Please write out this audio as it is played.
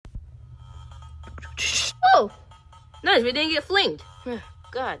Oh, nice. We didn't get flinged.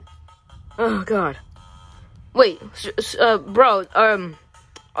 God. Oh God. Wait, bro.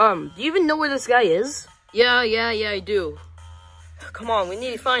 Do you even know where this guy is? Yeah, I do. Come on, we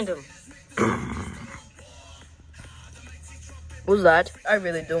need to find him. What's that? I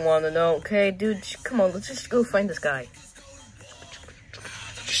really don't want to know. Okay, dude, come on, let's just go find this guy.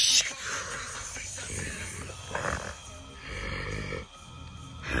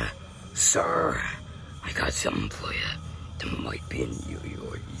 Sir, I got something for you that might be in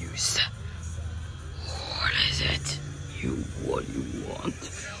your use. What is it? What you want?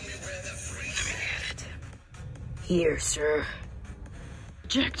 Let me get it. Here, sir.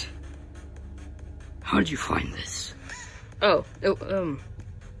 Eject. How'd you find this? Oh,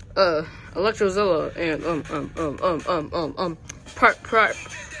 Electrozilla and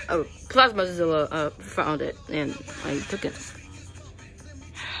Plasmazilla found it, and I took it.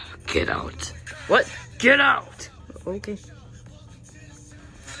 Get out. What? Get out! Okay.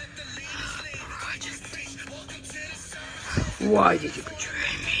 Why did you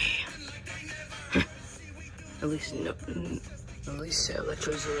betray me? At least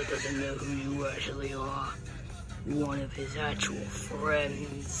Electrozilla doesn't know who you actually are. One of his actual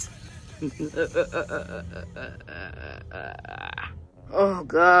friends. Oh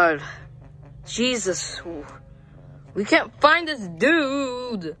God. Jesus. We can't find this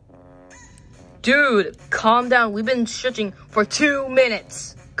dude. Dude, calm down. We've been searching for 2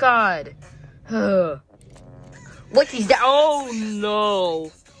 minutes. God. What is that? Oh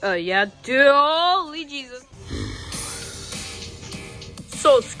no. Yeah, dude. Holy Jesus.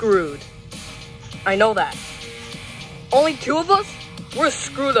 So screwed. I know that. Only 2 of us? We're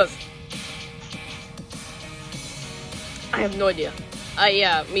screwed us. I have no idea.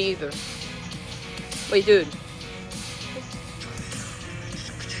 Yeah, me either. Wait, dude.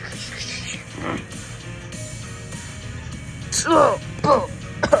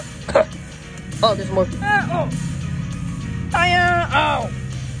 Oh, there's more.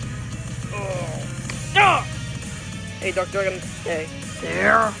 Hey, Dark Dragon. Hey.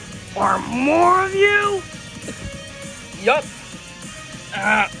 There are more of you? Yup.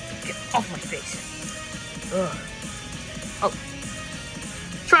 Get off my face. Oh.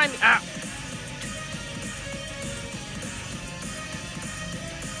 Try me.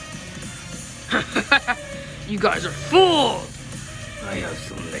 You guys are fools! I have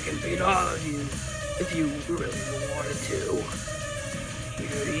someone that can beat all of you if you really wanted to.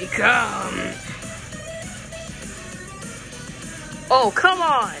 Here he comes. Oh, come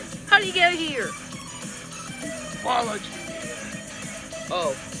on! How do you get here? Followed you.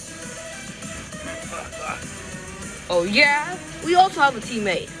 Oh. Oh, yeah? We also have a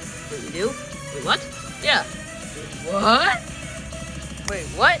teammate. Wait, we do? Wait, what? Yeah. What? Wait,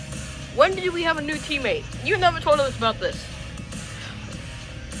 what? When did we have a new teammate? You never told us about this.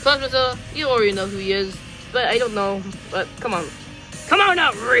 Plasmazilla, you already know who he is, but I don't know. But come on. Come on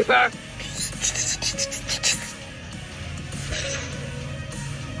out, Reaper!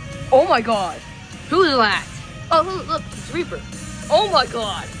 Oh my god. Who's that? Oh, look, it's Reaper. Oh my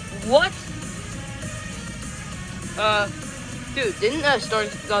god. What? Dude, didn't Star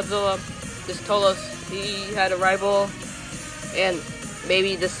Godzilla just told us he had a rival? And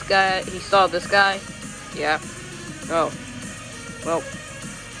maybe this guy, he saw this guy? Yeah. Oh. Well.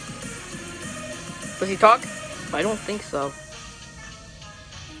 Does he talk? I don't think so.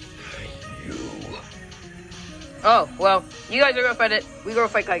 You. Oh, well, you guys are gonna fight it. We go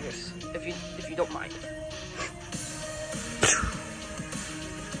fight Tigers, if you don't mind.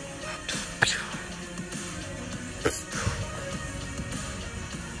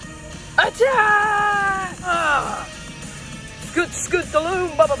 Attack! Scoot,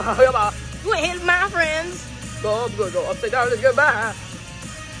 saloon, ba ba ba ba ba. You ain't hit my friends. Go, I'm gonna go upside down and go back.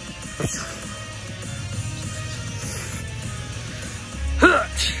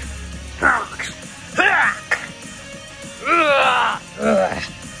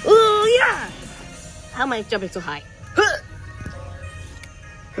 Ooh, yeah! How am I jumping so high?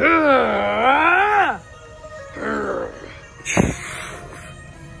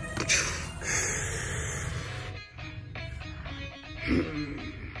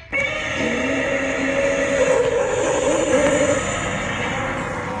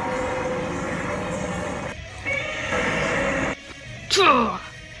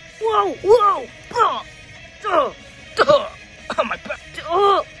 Whoa! Oh my back!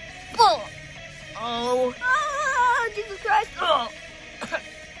 Oh! Jesus Christ! Oh!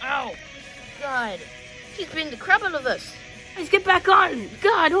 Ow! God! He's beating the crap out of us! Guys, get back on!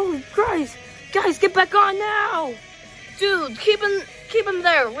 God! Holy Christ! Guys, get back on now! Dude, keep him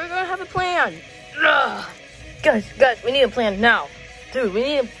there! We're gonna have a plan! Guys, we need a plan now. Dude, we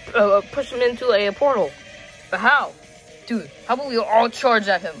need to push him into a portal. But how? Dude, how about we all charge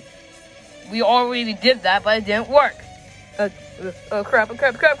at him? We already did that, but it didn't work. Crap. I'm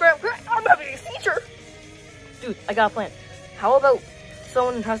having a seizure. Dude, I got a plan. How about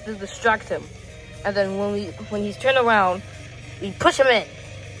someone has to distract him? And then when he's turned around, we push him in.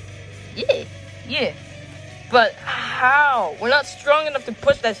 Yeah. But how? We're not strong enough to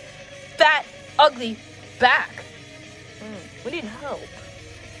push that fat, ugly back. We need help.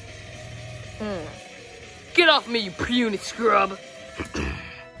 Get off me, you puny scrub!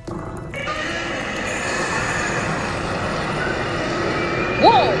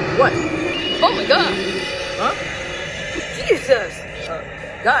 Whoa! What? Oh my god! Huh? Jesus!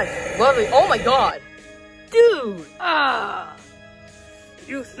 Guys, lovely. Oh my god! Dude!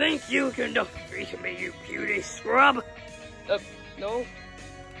 You think you can defeat me, you puny scrub? No.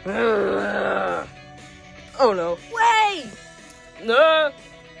 Oh no. Wait! No!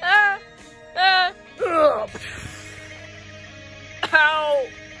 Ow!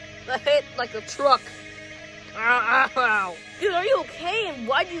 I hit like a truck. Ow! Dude, are you okay? And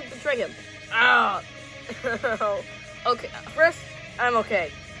why'd you betray him? Ow! Okay, first, I'm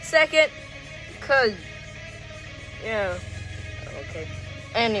okay. Second, cause... Yeah. Okay.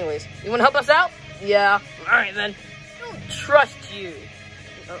 Anyways, you wanna help us out? Yeah. Alright then. I don't trust you.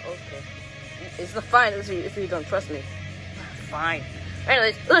 Okay. It's fine if you don't trust me. Fine.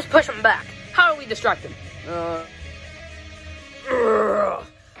 Anyways, let's push him back. How do we distract him?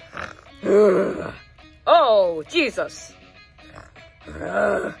 Oh, Jesus.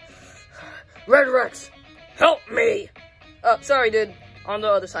 Red Rex, help me! Sorry, dude. On the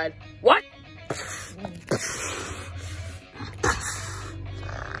other side. What?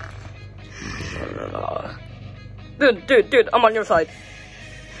 Dude, I'm on your side.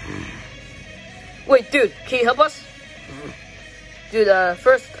 Wait, dude, can you help us? Dude,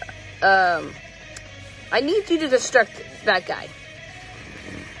 first, I need you to distract that guy.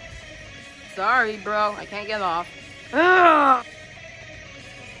 Sorry, bro, I can't get off.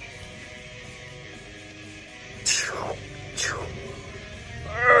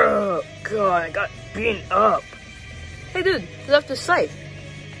 Oh, God, I got beaten up. Hey, dude, you left his scythe.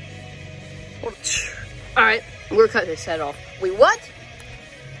 Alright, we're cutting his head off. Wait, what?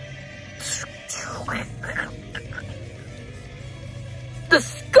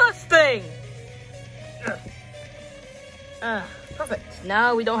 Disgusting! Perfect.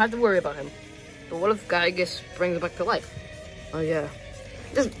 Now we don't have to worry about him. But what if Giygas brings him back to life? Oh, yeah.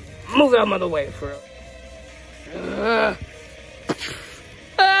 Just move out of the way for real.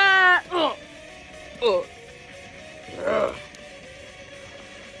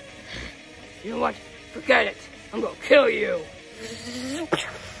 You know what? Forget it. I'm gonna kill you.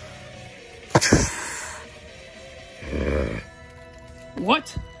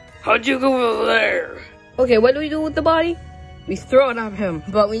 What? How'd you go over there? Okay, what do we do with the body? We throw it at him,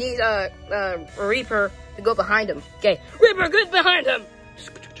 but we need a Reaper to go behind him. Okay, Reaper, get behind him!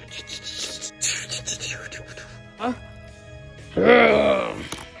 Huh?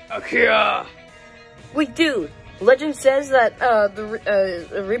 Akira! Wait, dude. Legend says that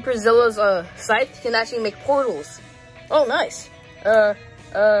the Reaper Zilla's scythe can actually make portals. Oh, nice. Where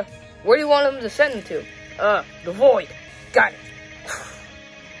do you want him to send him to? The void. Got it.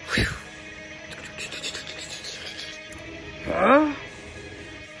 Huh?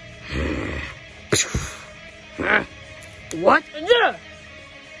 Huh? What? Yeah.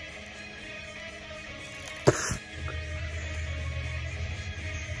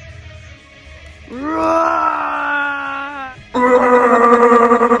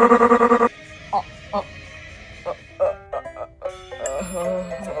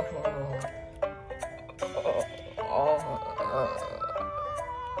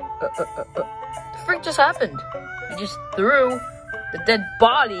 The frick just happened? He just threw the dead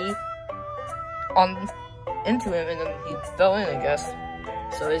body into him, and then he fell in, I guess.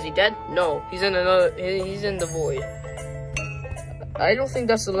 So is he dead? No, he's in the void. I don't think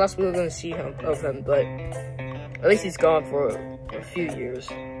that's the last we're gonna see of him, but at least he's gone for a few years.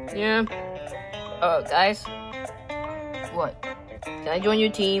 Yeah. Guys, what? Can I join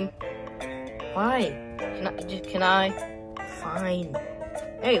your team? Why? Can I? Fine.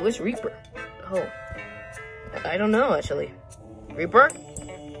 Hey, where's Reaper? Oh, I don't know actually. Reaper?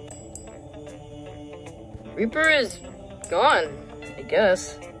 Reaper is gone, I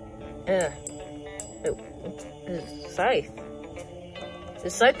guess. Yeah. Oh, his scythe.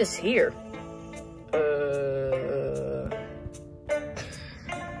 His scythe is here.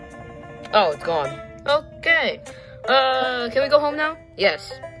 Oh, it's gone. Okay. Can we go home now?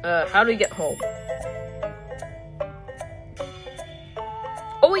 Yes. how do we get home?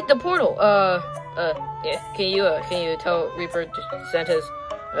 Oh wait, the portal. Yeah. Can you tell Reaper Santa's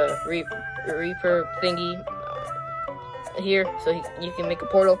Reaper thingy here so you can make a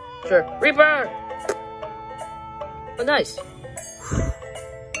portal? Sure. Reaper. Oh, nice.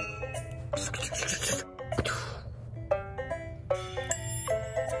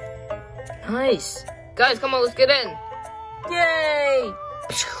 Nice. Guys, come on, let's get in. Yay!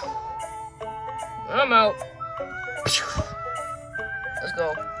 I'm out. Let's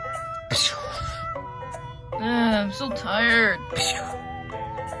go. I'm so tired.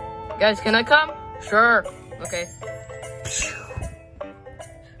 Guys, can I come? Sure. Okay.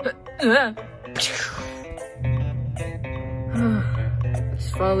 It's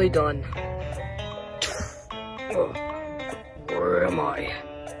finally done. Where am I?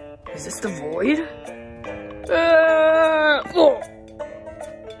 Is this the void?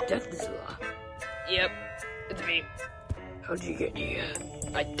 Deathzilla. Yep, it's me. How'd you get here?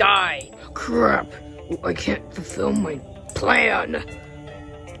 I died. Crap! I can't fulfill my plan.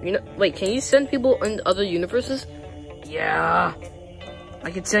 You know, wait, can you send people in other universes? Yeah.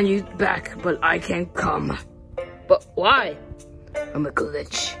 I can send you back, but I can't come. But why? I'm a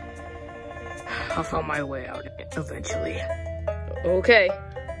glitch. I'll find my way out eventually. Okay,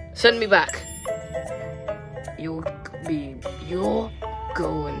 send me back. You'll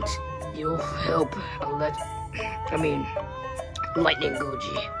go and you'll help Lightning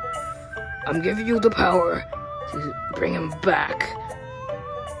Goji. I'm giving you the power to bring him back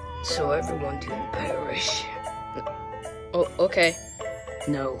so everyone didn't perish. Oh, okay.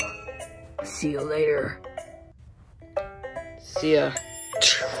 No. See you later. See ya.